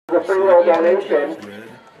pre-roll donation.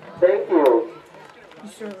 Thank you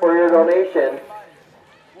for your donation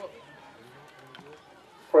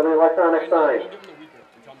for the electronic sign.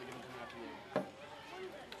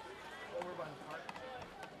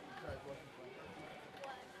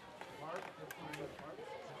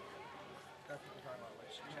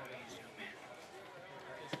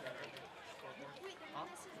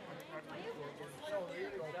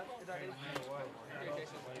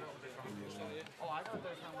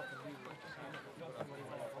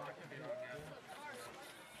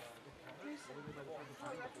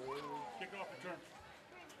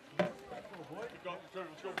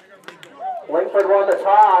 Langford won the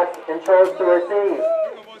toss and chose to receive.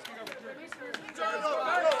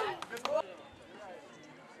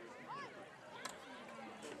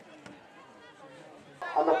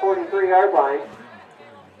 On the 43-yard line.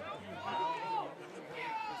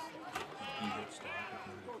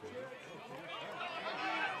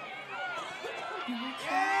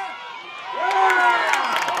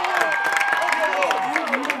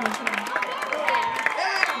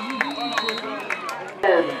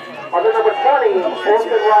 On the number 20,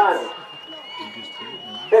 Olsen run.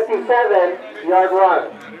 57-yard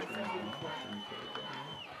run.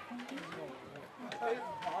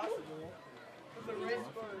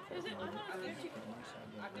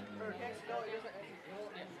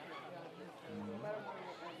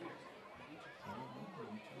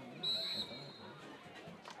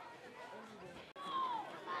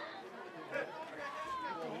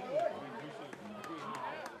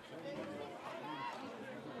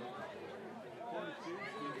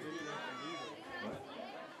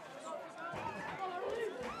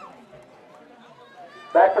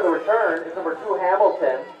 Back for the return is number 2,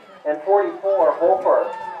 Hamilton, and 44,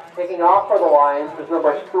 Holfer. Taking off for the Lions is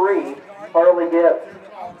number 3, Harley Gibbs.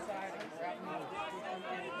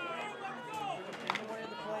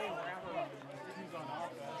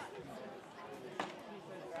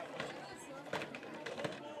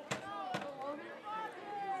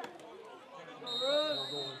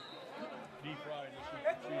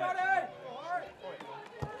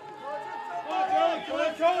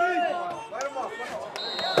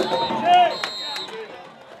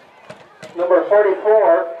 Number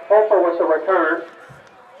 44, Holfer with the return.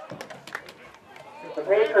 The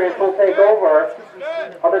Patriots will take over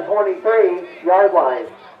on the 23-yard line.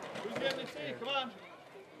 Who's getting the tee? Come on.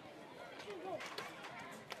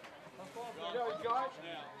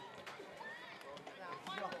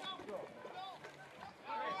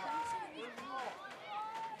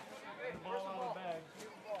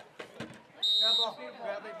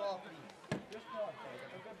 Grab the ball.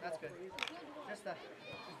 That's good. Just that.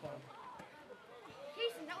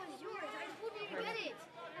 Jason, that was yours. I told you to get it.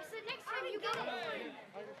 I said next time you get it.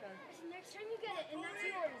 I said next time you get it, and that's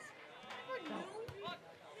yours. Oh, no. I told you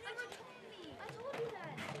that.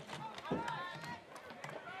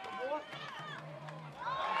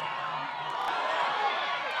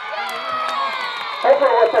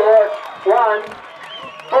 Holfer with the run.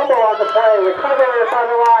 Fumble on the play. Recovery by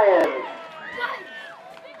the Lions.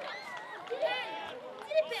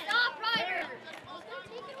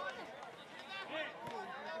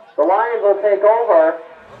 The Lions will take over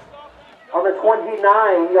on the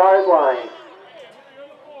 29-yard line.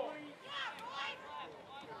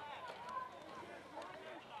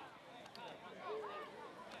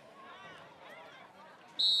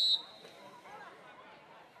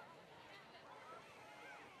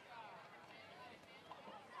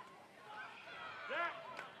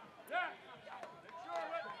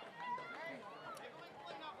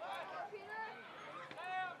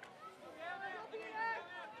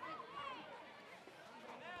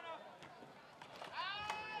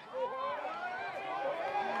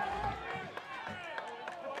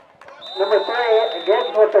 Number 3,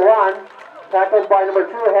 Gibbs with the run, tackled by number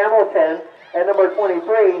 2, Hamilton, and number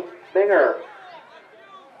 23, Binger.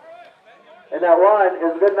 And that run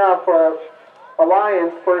is good enough for a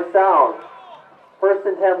Lions first down. 1st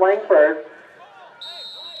and 10 Langford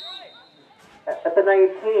at the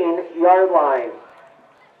 19-yard line.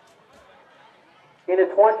 In a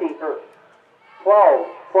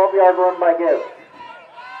 12-yard run by Gibbs.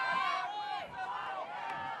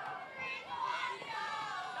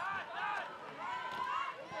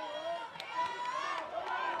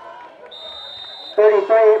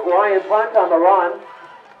 Ryan punt on the run.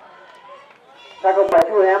 Tackled by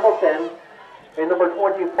 2 Hamilton and number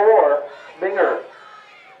 24, Binger.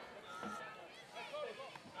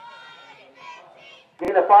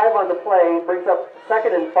 Gain of 5 on the play brings up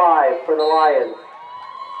 2nd and 5 for the Lions.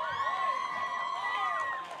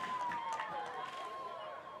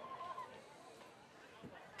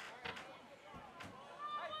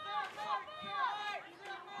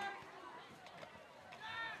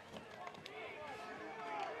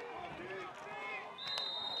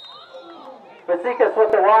 Vasikas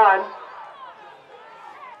with the run.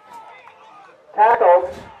 Tackled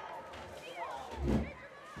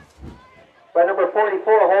by number 44,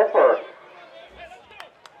 Holfer.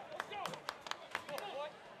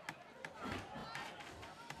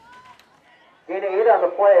 Gain of 8 on the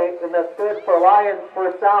play, and that's good for Lions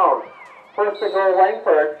first down. First to go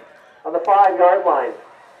Langford on the 5-yard line.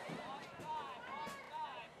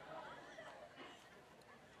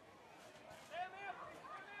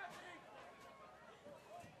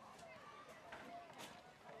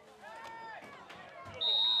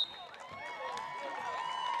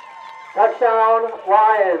 Touchdown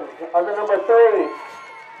Lions on the number 3,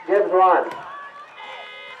 Gibbs run.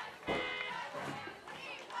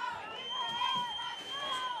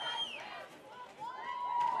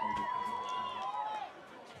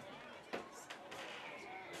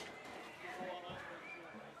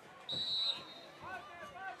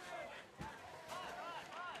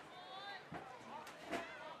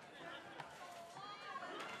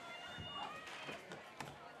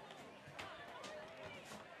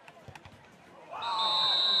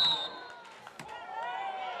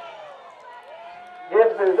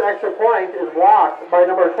 Gibbs' extra point is blocked by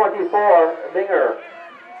number 24, Binger.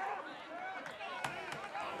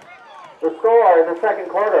 The score in the second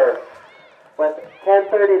quarter, with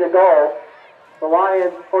 10:30 to go, the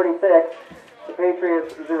Lions 46, the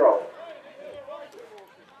Patriots 0.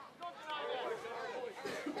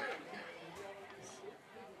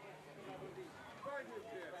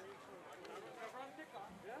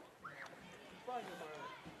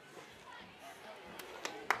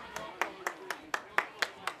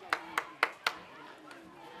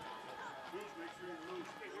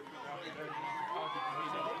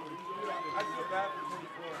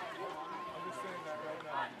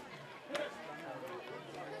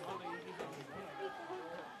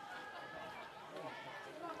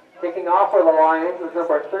 Kicking off for the Lions is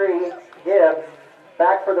number 3, Gibbs.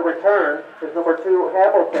 Back for the return is number 2,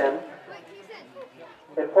 Hamilton.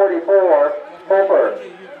 And 44, Holford.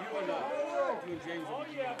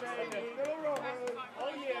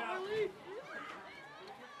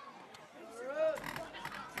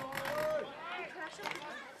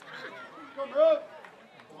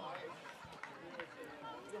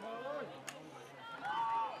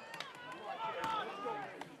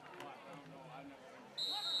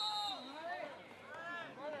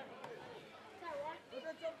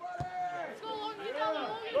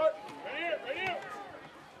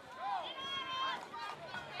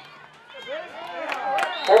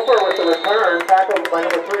 Holford with the return, tackled by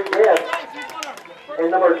number 3, Gibbs.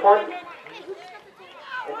 And number 20,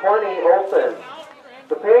 Olsen.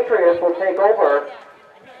 The Patriots will take over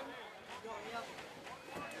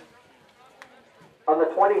on the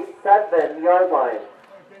 27-yard line.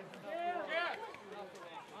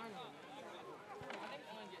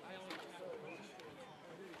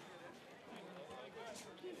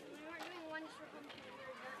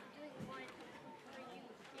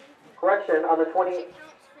 Correction, on the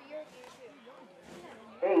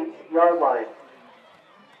 28-yard line.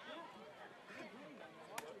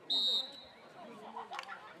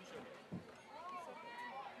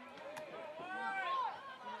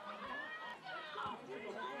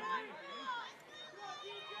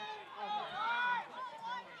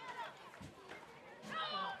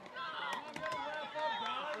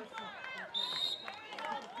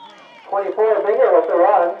 Binger with the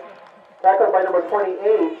run, tackled by number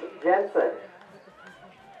 28, Jensen.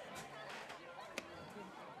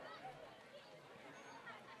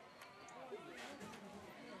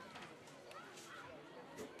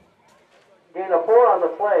 Gain of 4 on the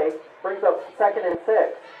play, brings up 2nd and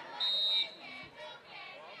 6.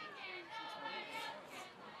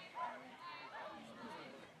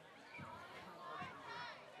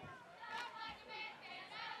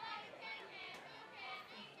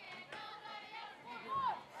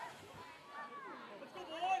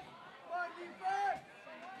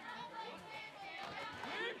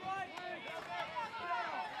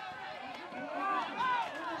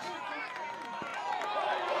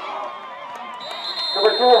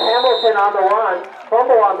 Number 2, Hamilton on the run,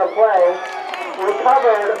 fumble on the play,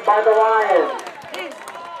 recovered by the Lions.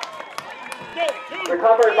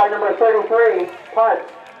 Recovered by number 33, punt.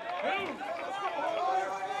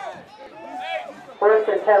 1st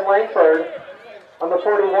and 10 Langford on the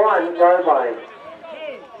 41-yard line.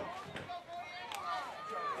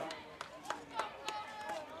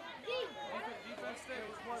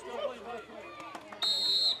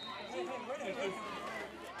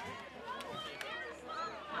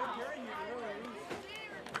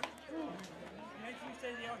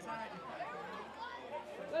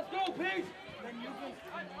 Let's go, Pete!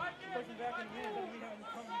 pushing back in the end, doesn't mean I'm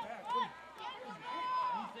coming back.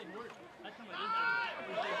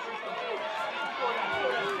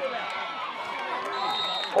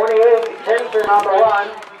 28, Henson on the run.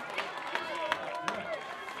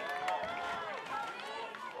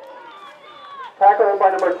 Tackled by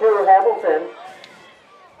number 2, Hamilton.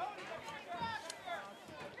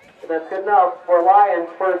 And that's good enough for Lions,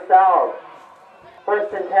 first down.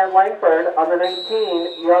 First and 10, Langford on the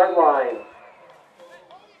 19-yard line.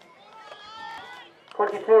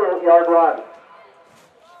 22-yard run.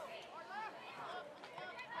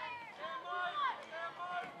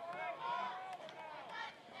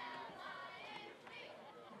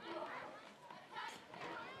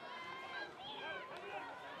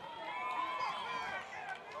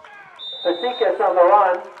 Pasikas on the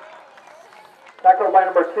run. Tackled by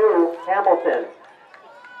number 2, Hamilton.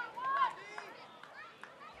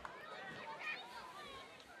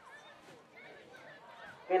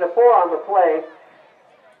 Gain of 4 on the play.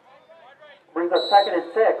 Brings up 2nd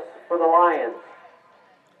and 6 for the Lions.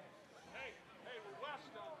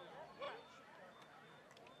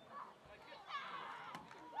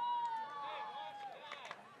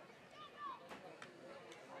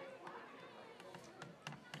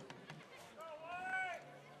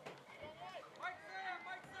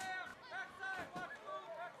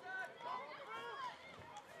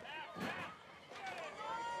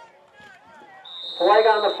 Flag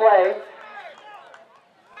on the play.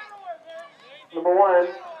 Number 1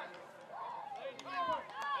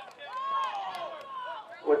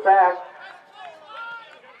 was sacked.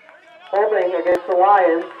 Holding against the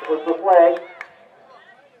Lions was the flag.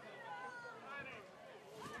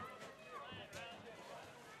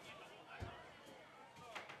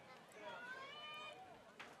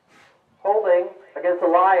 Holding against the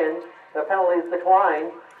Lions. The penalty is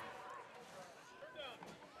declined.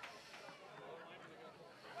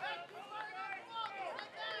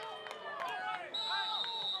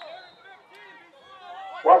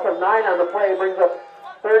 Loss of 9 on the play brings up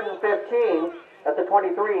 3rd and 15 at the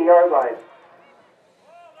 23-yard line.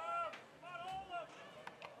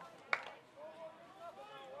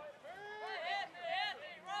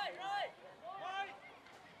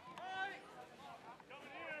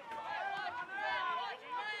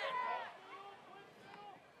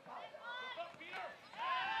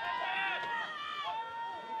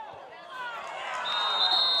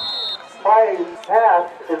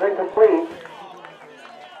 Pass is incomplete.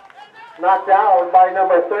 Knocked down by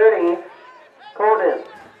number 30, Conan.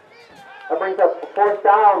 That brings up 4th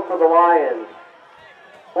down for the Lions.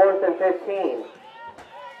 4th and 15.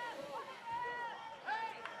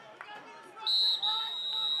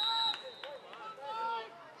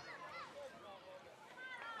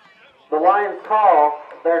 The Lions call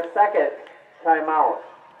their 2nd timeout.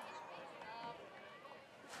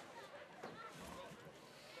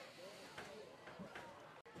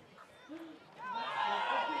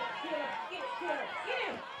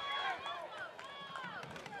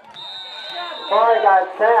 Barr got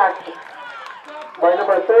sacked by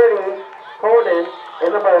number 30, Conan,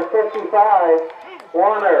 and number 55,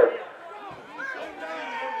 Warner.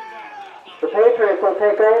 The Patriots will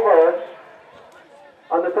take over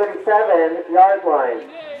on the 37-yard line.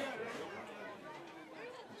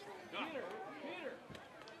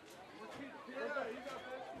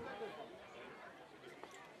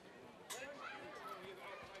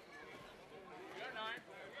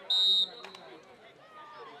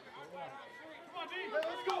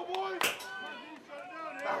 Let's go, boys! Let's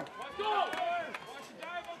go! Watch the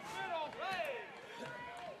dive up the middle. Hey!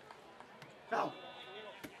 No.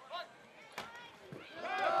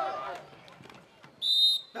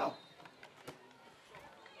 No.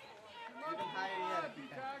 You can higher yet if you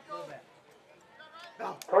can. A little bit. No.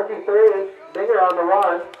 23, Binger on the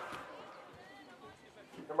run.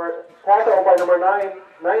 Tackled by number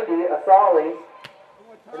 90, Asali.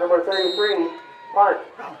 And number 33, Punt.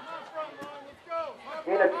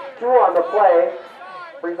 Gain of 2 on the play.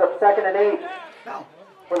 Brings up 2nd and 8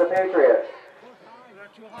 for the Patriots. Is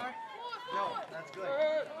that too high? No, that's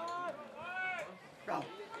good. Go.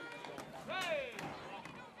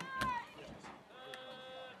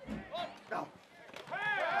 Go.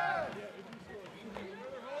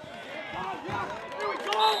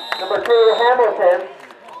 Number 2, Hamilton,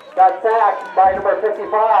 got sacked by number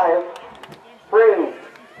 55, Freeze.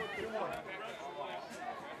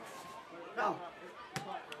 Go.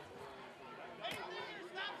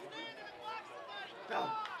 Go.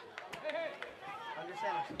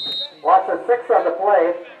 Loss of 6 on the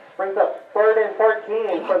play, brings up 3rd and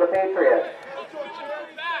 14 for the Patriots.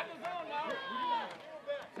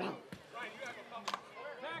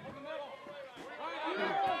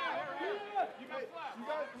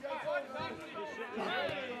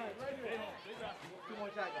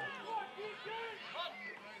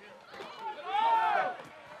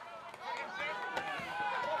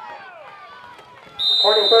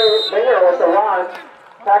 Binger with the run.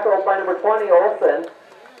 Tackled by number 20, Olsen.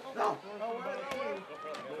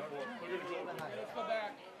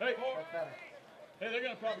 Hey, they're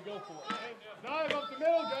going to probably go for it. Dive up the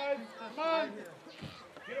middle, guys. Come on.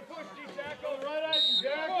 Get a push, D-tackle. Right at you,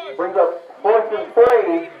 Jack. Brings up 4th and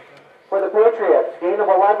 3 for the Patriots. Gain of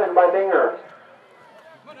 11 by Binger.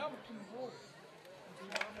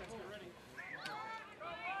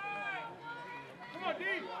 Come on, D.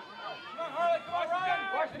 Come on, Harley. Come on, Ryan.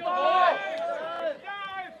 Watch the ball. Dive.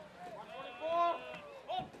 24.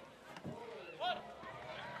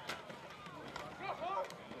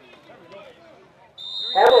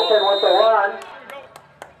 Hamilton with the run.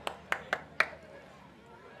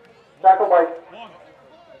 Tackled by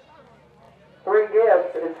 3 Gibbs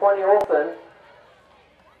and 20 Olsen.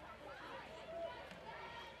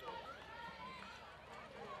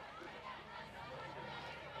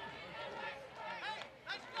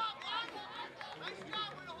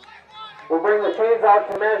 We'll bring the chains out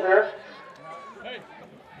to measure. Hey,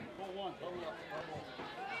 go one. Double up.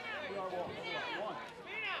 One.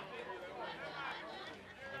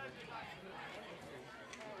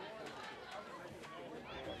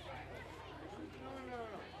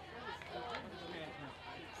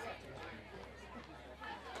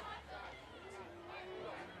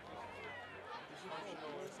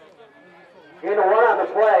 Gain of 1 on the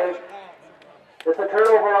play. It's a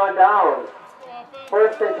turnover on downs.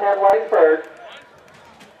 1st and 10 Langford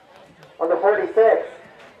on the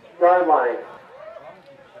 46-yard line.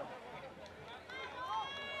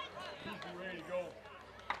 Ready to go.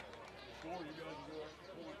 Score, you guys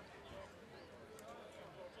do it.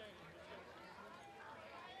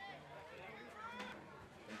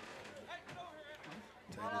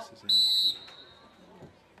 Titus is in.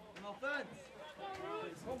 Offense.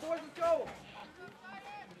 Come on, boys, let's go.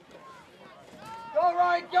 Go,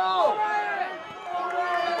 Ryan, go!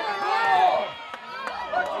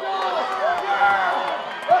 Let's go!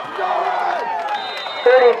 Let's go, Ryan!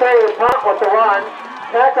 33 Pump with the run.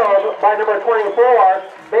 Tackled by number 24,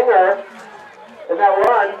 Binger. And that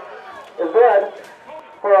run is good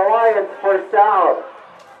for Alliance first down.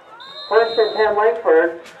 1st and 10 Langford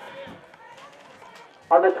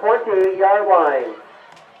on the 20-yard line.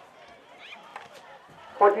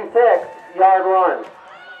 26-yard run.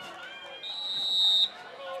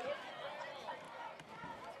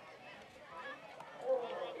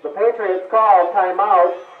 The Patriots call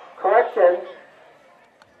timeout. Correction.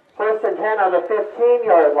 1st and 10 on the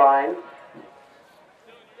 15-yard line.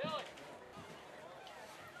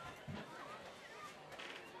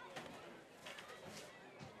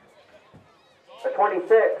 A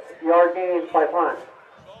 26-yard gain by punt.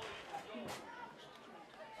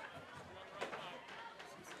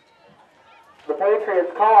 The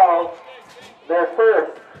Patriots call their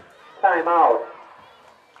first timeout.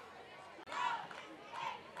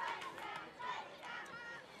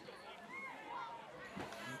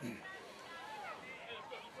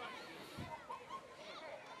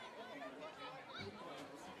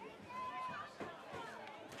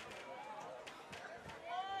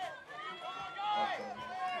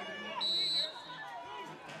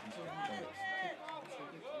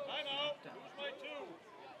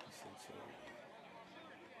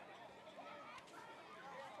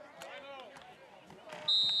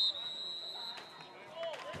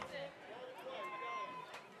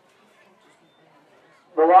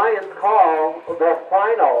 The Lions call their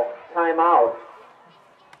final timeout.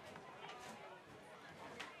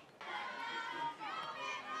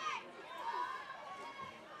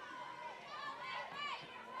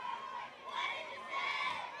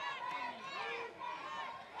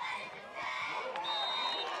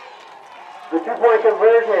 The two-point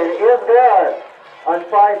conversion is good on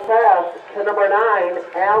 5 pass to number 9,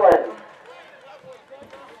 Allen.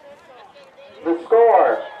 The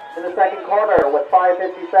score in the second quarter with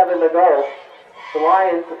 5:57 to go. The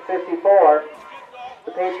Lions 54,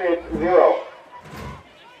 the Patriots 0.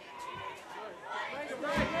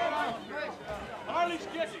 Harley's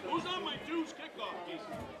kicking. Who's on my dude's kickoff, Casey?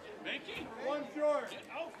 Mankey? One short. Get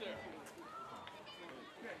out there.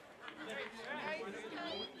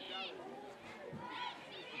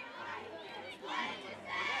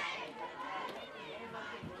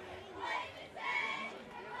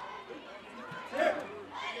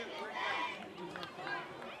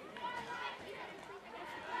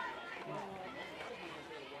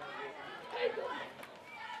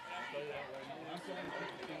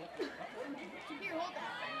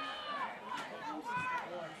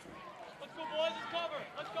 Let's go, boys. Let's cover.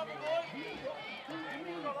 Let's cover, boys.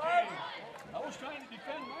 I was trying to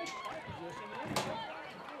defend my position.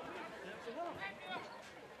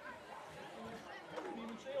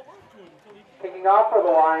 Kicking off for the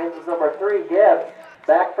Lions is number 3, Gibbs.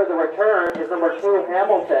 Back for the return is number 2,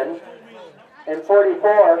 Hamilton. And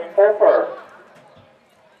 44, Hofer.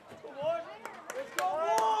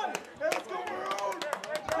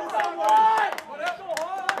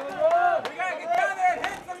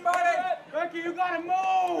 You gotta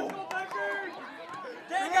move!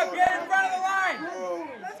 Jacob, get in front of the line!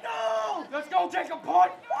 Let's go! Let's go, Jacob,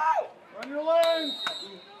 punt! Run your lane!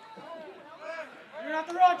 You're gonna have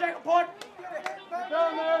to run, Jacob, punt! Get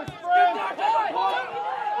down there, spread! Get down, punt!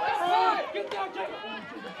 Get down, Jacob!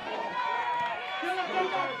 Get up,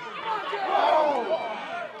 Jacob!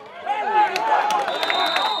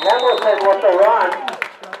 Hamilton with the run,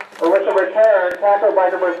 or with the return, tackled by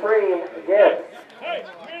number 3, Gibbs. Hey,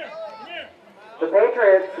 come here! The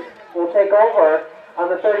Patriots will take over on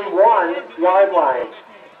the 31-yard line.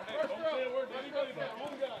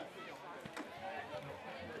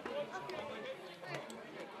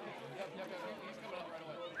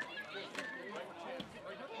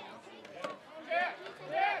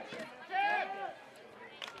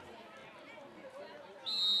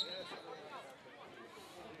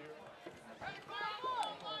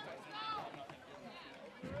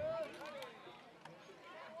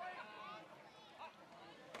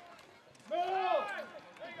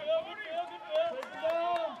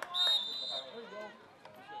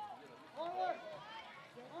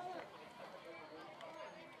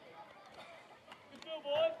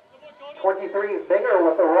 Binger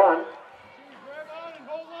with the run.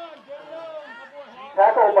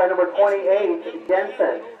 Tackled by number 28,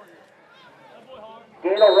 Jensen.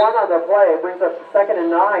 Gain of 1 on the play, brings us 2nd and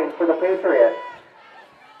 9 for the Patriots.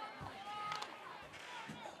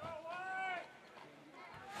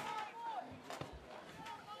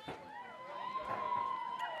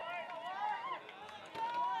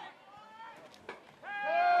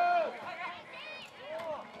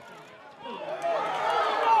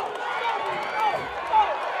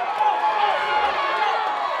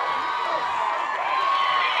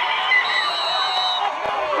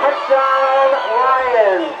 Touchdown,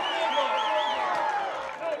 Lions!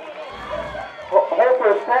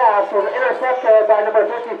 Hofer's pass was intercepted by number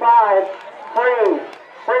 55, Freeze.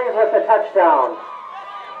 Freeze with the touchdown.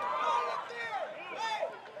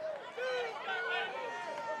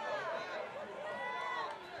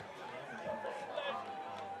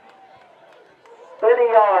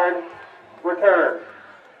 Yard return.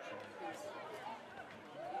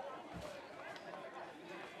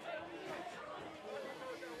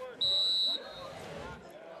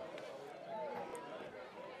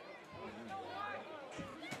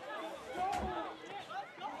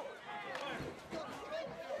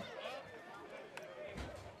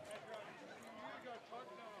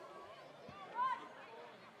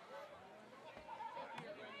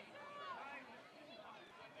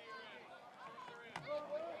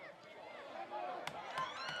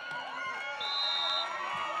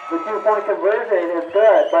 The 2-point conversion is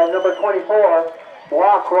good by number 24,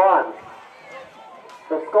 block run.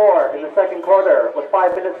 The score in the second quarter with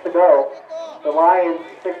 5 minutes to go, the Lions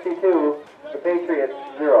 62, the Patriots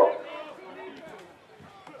 0.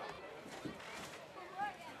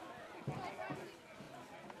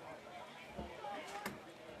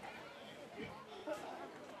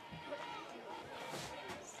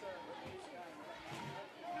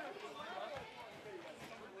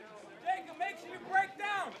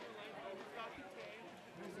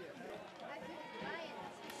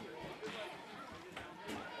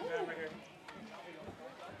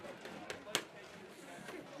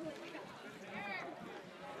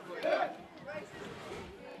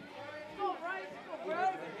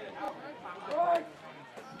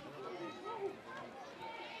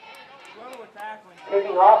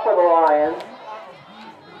 Taking off for the Lions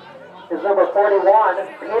is number 41,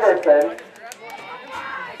 Peterson.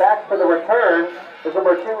 Back for the return is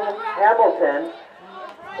number 2, Hamilton,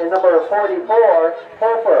 and number 44,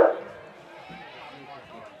 Hofer.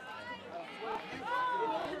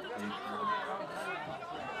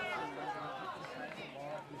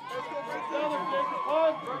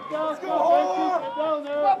 Let's go, Hofer! Get down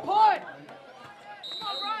there! What point?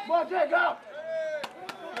 Come on, Jake, go!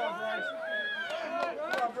 Come on, Bryce.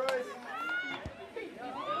 Come on, Bryce.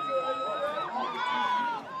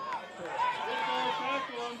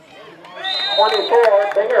 24,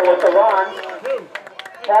 Binger with the run.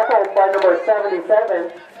 Tackled by number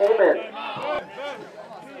 77, Heyman.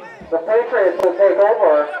 The Patriots will take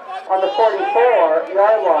over on the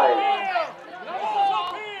 44-yard line.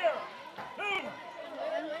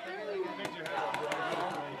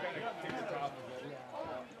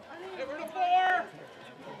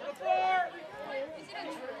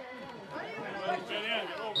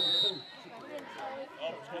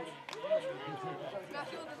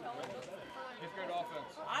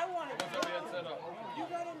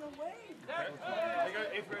 They got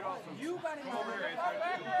 8th grade off. You got him over here,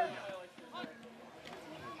 8th grade.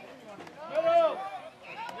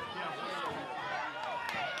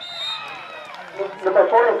 Number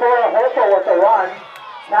 44, Hopeful with the run.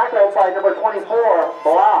 Tackled by number 24,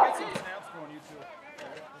 Block.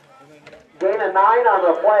 Gain of 9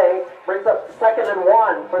 on the play. Brings up 2nd and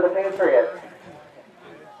 1 for the Patriots.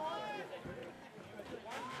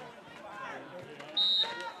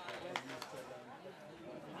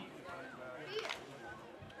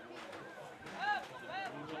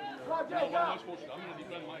 I'm going to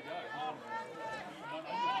defend my guy.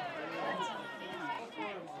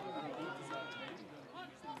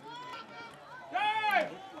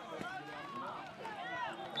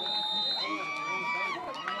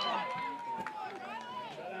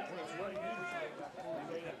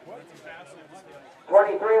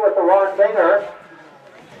 23 with the run, Binger.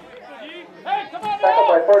 Tackled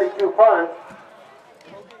by 32 punt.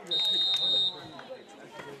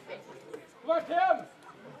 Come on, Tim!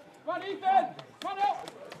 Come on, Ethan! Come on out!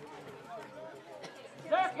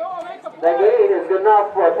 Zach, go, make a play! That gain is good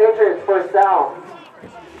enough for a Patriots first down.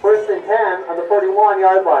 1st and 10 on the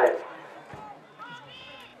 41-yard line.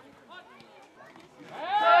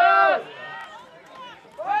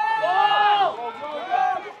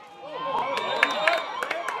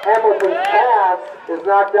 Hamilton's pass is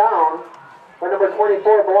knocked down by number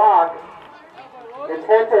 24, Block.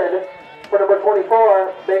 Intended for number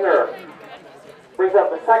 24, Binger. Brings up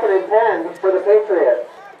the 2nd and 10 for the Patriots.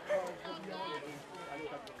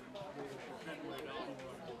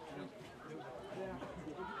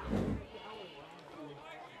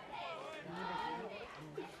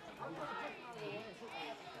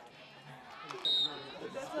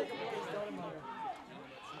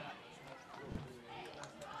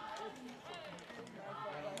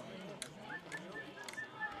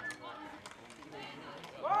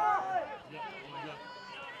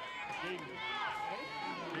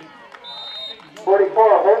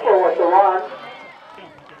 Hopeful with the run.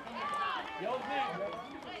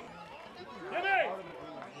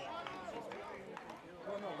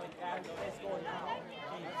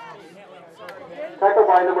 Tackled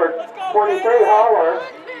by number 23, Howler.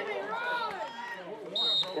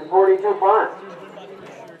 And 42 punt.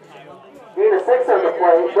 Gain of 6 on the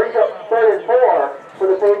play. Brings up 3rd and 4 for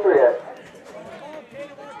the Patriots.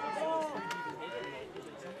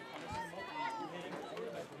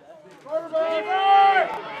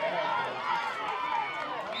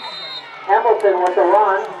 Hamilton with the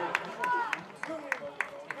run.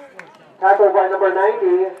 Tackled by number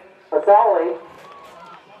 90, Asali.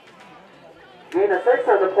 Gain of 6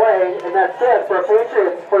 on the play, and that's it for a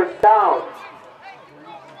Patriots first down.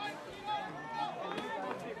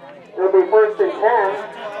 It'll be 1st and 10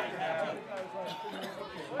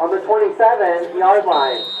 on the 27-yard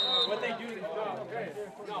line. What they do,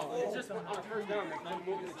 no, it's just on first down, they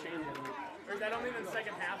move the chain. Or is that only in the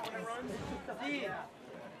second half when it runs?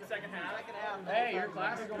 The second half? Hey, your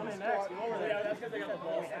class is going in next. Come over there. Yeah, that's because they got the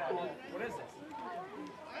ball. What is this?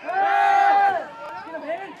 Hey! Get him,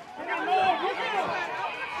 Hayden! Get him,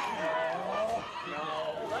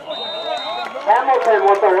 Hamilton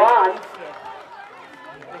with the run.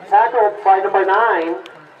 Tackled by number 9,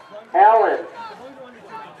 Allen.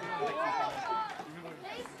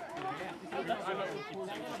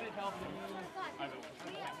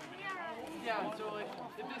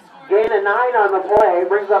 Gain of 9 on the play,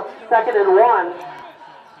 brings up 2nd and 1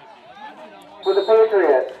 for the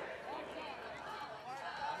Patriots.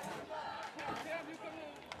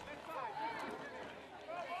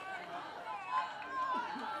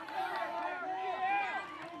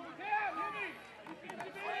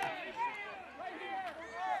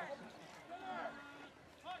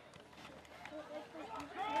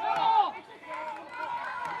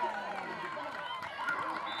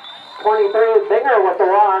 Binger with the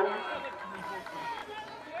run.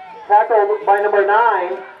 Tackled by number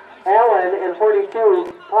 9, Allen, and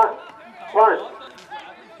 42 punt.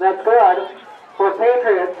 That's good for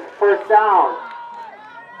Patriots first down.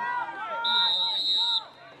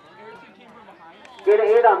 Gain of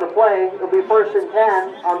 8 on the play. It'll be 1st and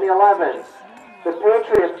 10 on the 11. The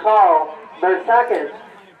Patriots call their 2nd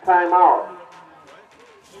timeout.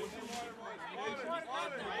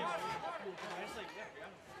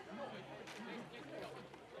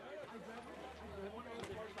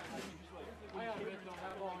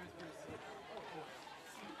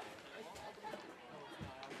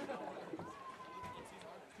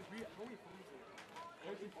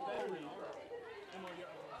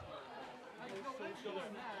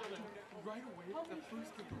 Right away, the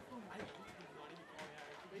first kick, I don't think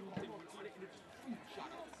they not even call it. They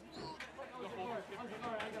shot it. The whole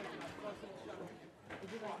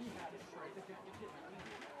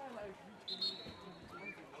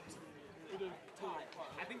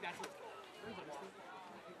I think that's what.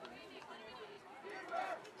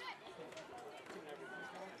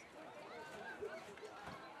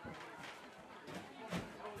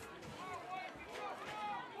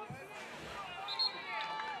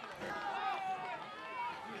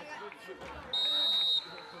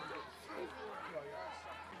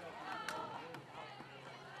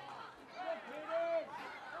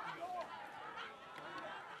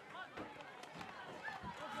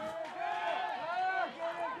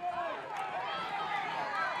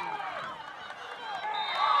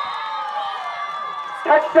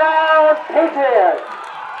 Touchdown, Patriots!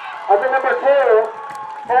 On the number 2,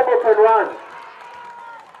 Hamilton run.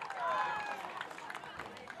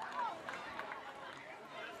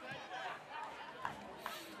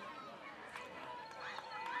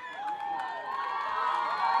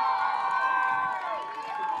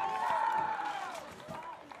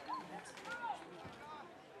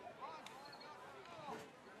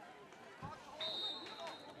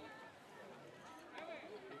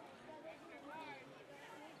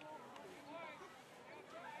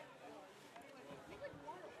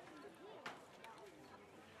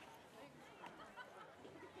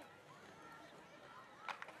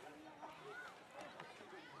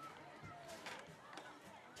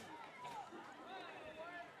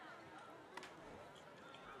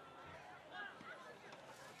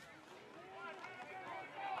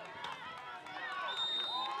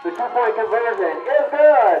 The 2-point conversion is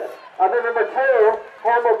good. On the number 2,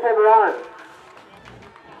 Hamilton run.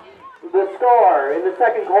 The score in the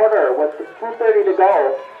second quarter with 2:30 to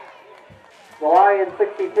go. The Lions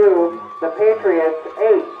 62, the Patriots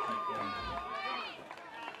 8.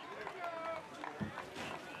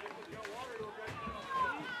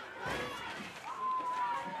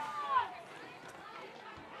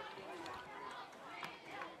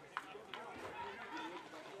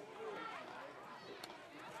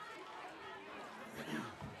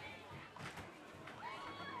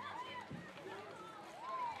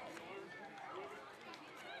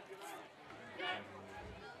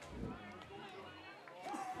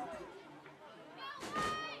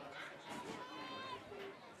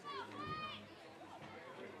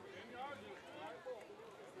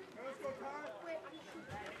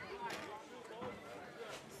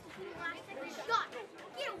 Shot!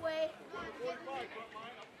 Get away! Oh, come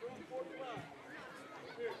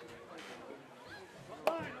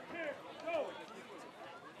on!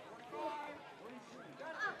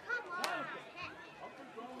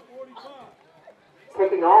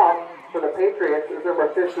 Kicking off for the Patriots is number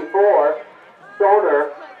 54,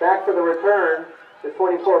 Stoner. Back to the return, the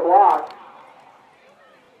 24 block.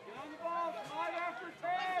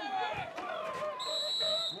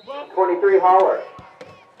 Well, 23 Holler.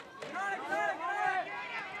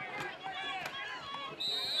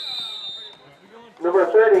 Number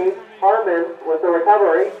 30, Harmon with the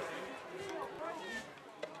recovery.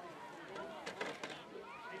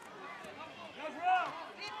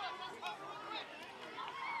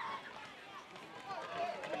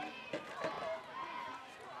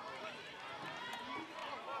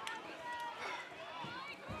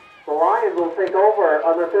 The Lions will take over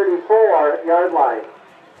on the 34-yard line.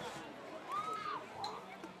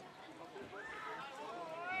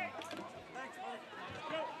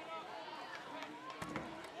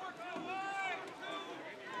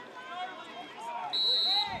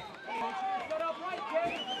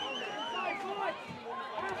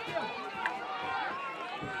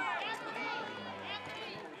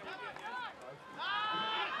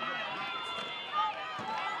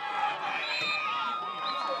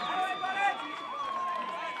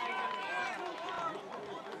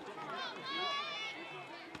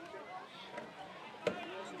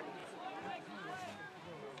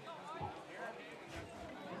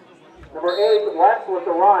 Number 8, West with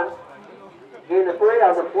the run. Gain the 3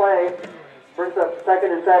 on the play. Brings up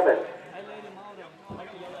 2nd and 7.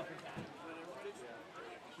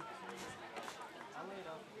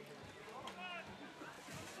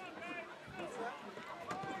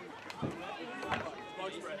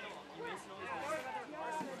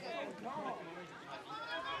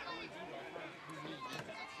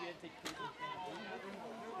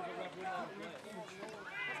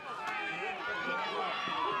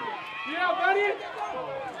 yeah, buddy!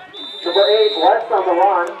 Number 8, West on the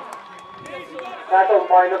run. Tackled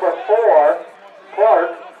by number 4,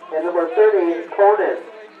 Clark, and number 30, Cronin.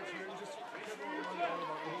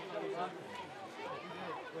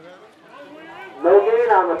 No gain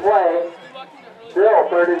on the play. Still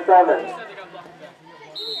 3rd and 7.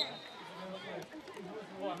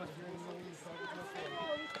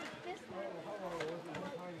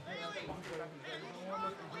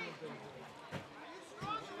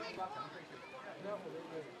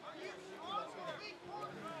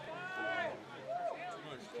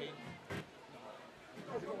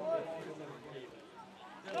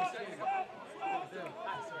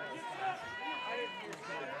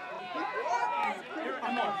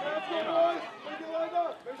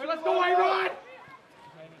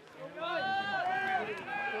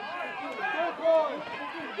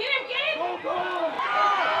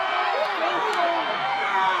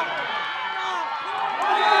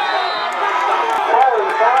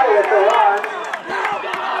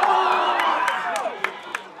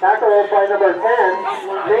 tackled by number 10,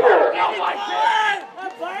 Zinger.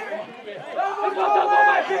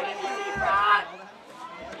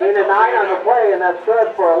 Gain a 9 on the play, and that's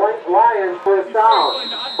good for a Lions first down.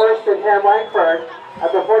 First and 10 Langford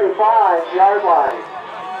at the 45-yard line.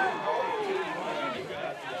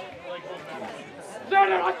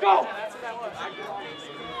 Let's go!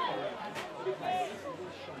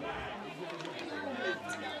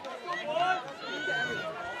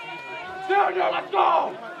 Let's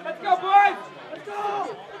go! Let's go, boys! Let's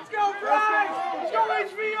go! Let's go, Bryce! Let's go,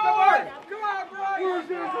 HVO! Come on, Bryce!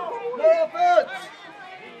 No offense!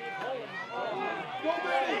 Go,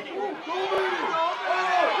 Benny! Go, Benny!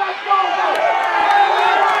 Let's go!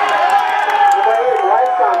 Number 8,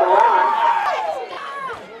 Rice on the run.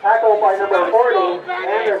 Tackled by number 40,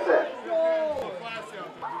 Anderson.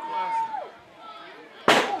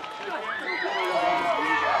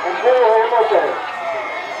 And Hamilton.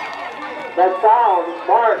 That sound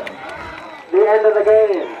marks the end of the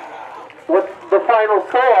game. With the final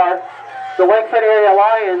score, the Langford Area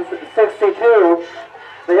Lions 62,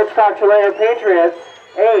 the Hitchcock-Tulare Patriots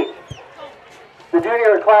 8. The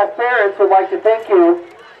junior class parents would like to thank you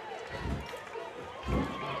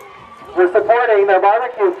for supporting their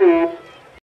barbecue feed